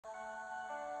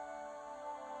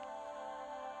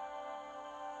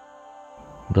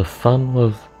The sun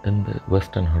was in the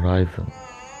western horizon.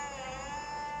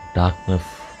 Darkness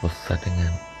was setting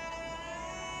in.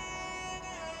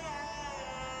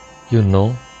 You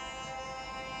know,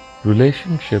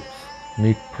 relationships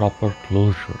need proper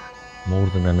closure more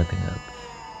than anything else.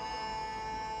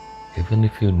 Even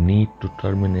if you need to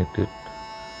terminate it,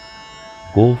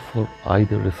 go for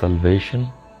either a salvation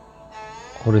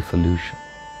or a solution.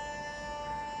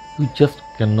 You just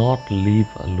cannot leave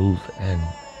a loose end.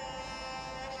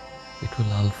 It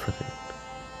will ulcerate,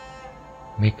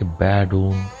 make a bad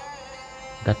wound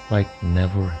that might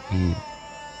never heal.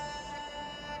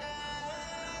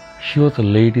 She was a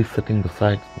lady sitting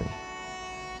beside me.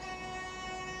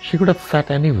 She could have sat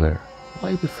anywhere.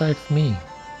 Why besides me?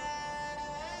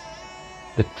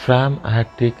 The tram I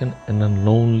had taken in a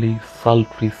lonely,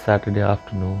 sultry Saturday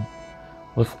afternoon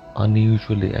was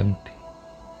unusually empty.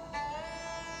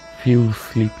 Few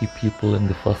sleepy people in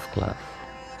the first class.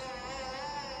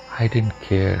 I didn't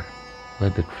care where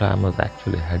the tram was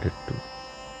actually headed to.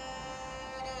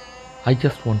 I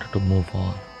just wanted to move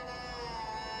on.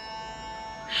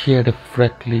 She had a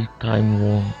freckly,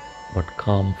 time-worn but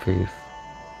calm face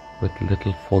with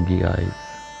little foggy eyes.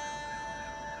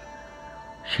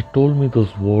 She told me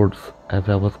those words as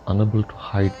I was unable to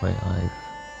hide my eyes.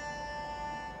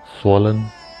 Swollen,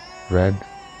 red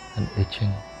and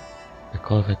itching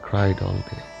because I cried all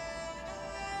day.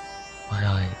 My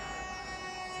eyes,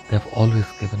 they have always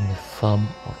given me some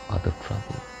or other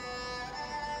trouble.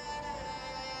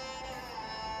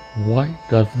 Why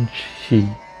doesn't she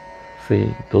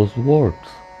say those words?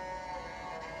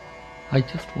 I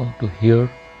just want to hear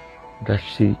that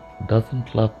she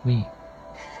doesn't love me.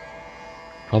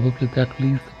 Probably that will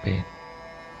ease the pain.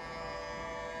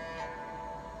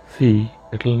 See,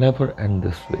 it'll never end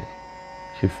this way,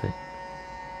 she said.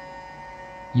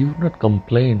 You would not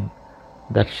complain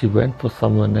that she went for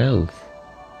someone else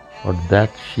or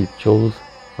that she chose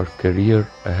her career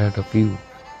ahead of you,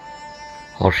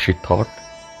 or she thought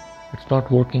it's not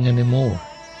working anymore.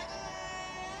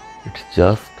 It's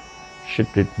just she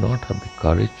did not have the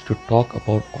courage to talk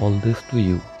about all this to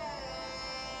you,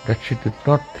 that she did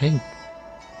not think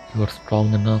you are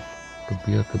strong enough to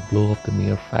bear the blow of the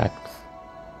mere facts.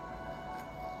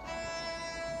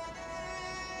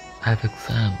 I have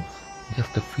exams,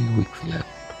 just a few weeks left.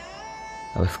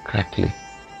 I was crackly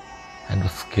and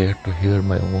was scared to hear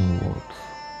my own words.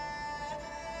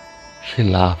 She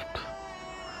laughed.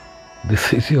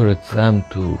 This is your exam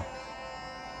too.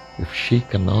 If she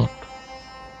cannot,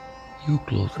 you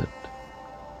close it.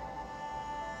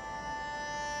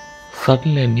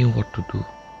 Suddenly I knew what to do.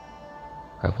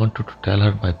 I wanted to tell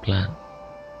her my plan.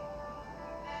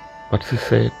 But she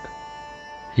said,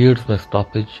 here's my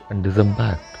stoppage and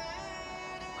disembarked.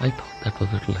 I thought that was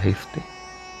a little hasty.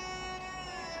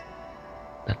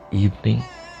 That evening,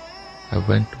 I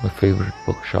went to my favorite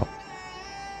bookshop,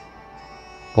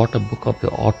 bought a book of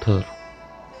the author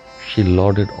she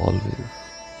lauded always,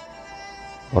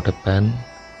 bought a pen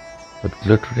with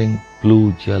glittering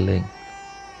blue gel ink.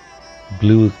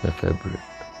 Blue is my favorite.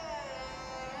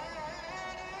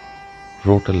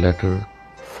 Wrote a letter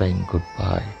saying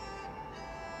goodbye.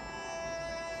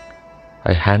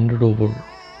 I handed over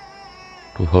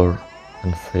to her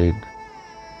and said,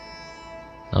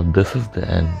 now this is the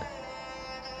end.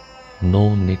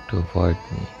 No need to avoid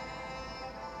me.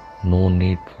 No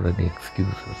need for any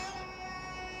excuses.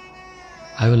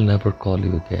 I will never call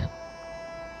you again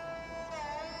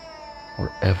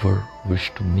or ever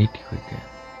wish to meet you again.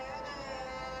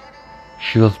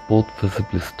 She was both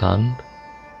visibly stunned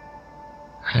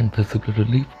and visibly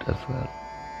relieved as well.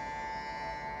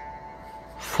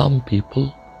 Some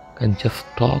people can just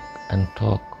talk and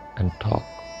talk and talk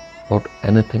about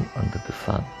anything under the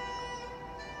sun,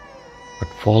 but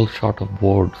fall short of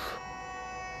words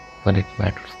when it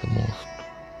matters the most.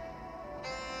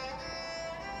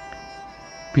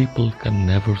 People can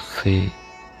never say,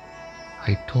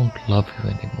 I don't love you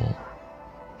anymore,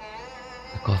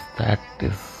 because that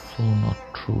is so not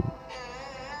true.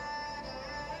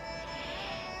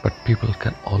 But people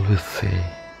can always say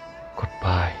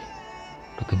goodbye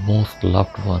to the most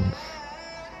loved ones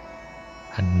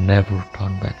and never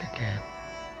turn back again.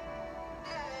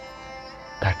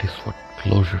 That is what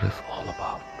closure is all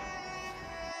about.